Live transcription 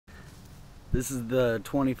This is the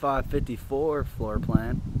 2554 floor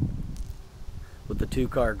plan with the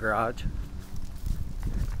 2-car garage.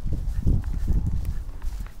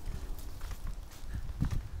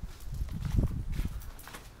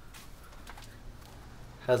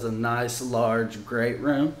 Has a nice large great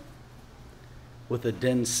room with a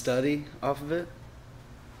den study off of it.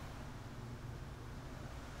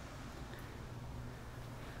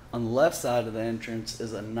 On the left side of the entrance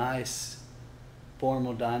is a nice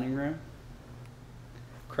formal dining room.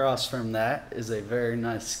 Across from that is a very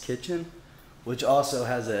nice kitchen, which also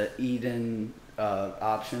has a eat-in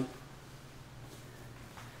option.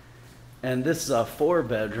 And this is a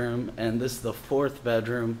 4-bedroom, and this is the 4th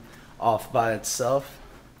bedroom off by itself.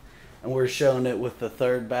 And we're showing it with the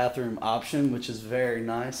 3rd bathroom option, which is very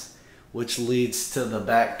nice, which leads to the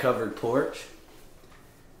back covered porch.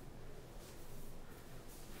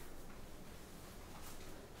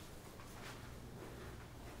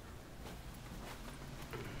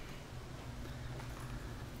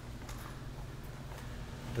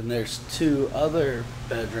 Then there's 2 other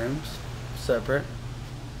bedrooms separate.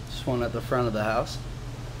 This one at the front of the house.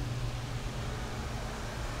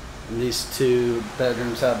 And these 2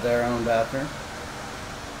 bedrooms have their own bathroom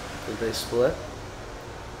that they split.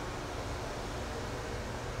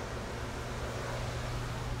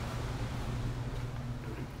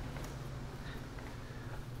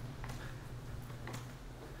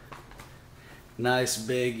 Nice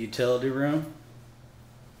big utility room.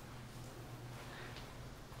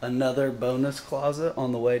 Another bonus closet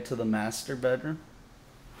on the way to the master bedroom.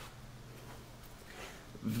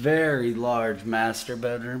 Very large master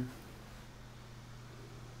bedroom.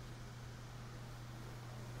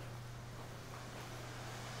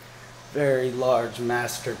 Very large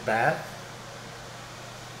master bath.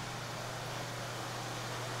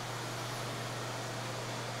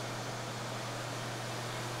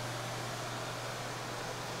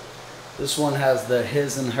 This one has the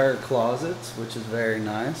his and her closets, which is very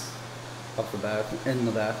nice, off the bathroom, in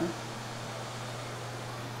the bathroom.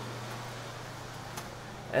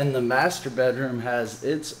 And the master bedroom has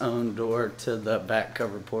its own door to the back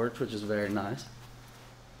covered porch, which is very nice.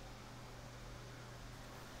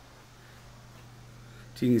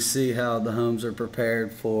 So you can see how the homes are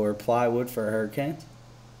prepared for plywood for hurricanes,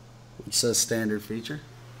 which says standard feature.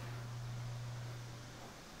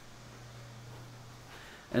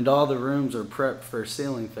 And all the rooms are prepped for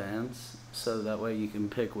ceiling fans, so that way you can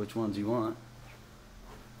pick which ones you want.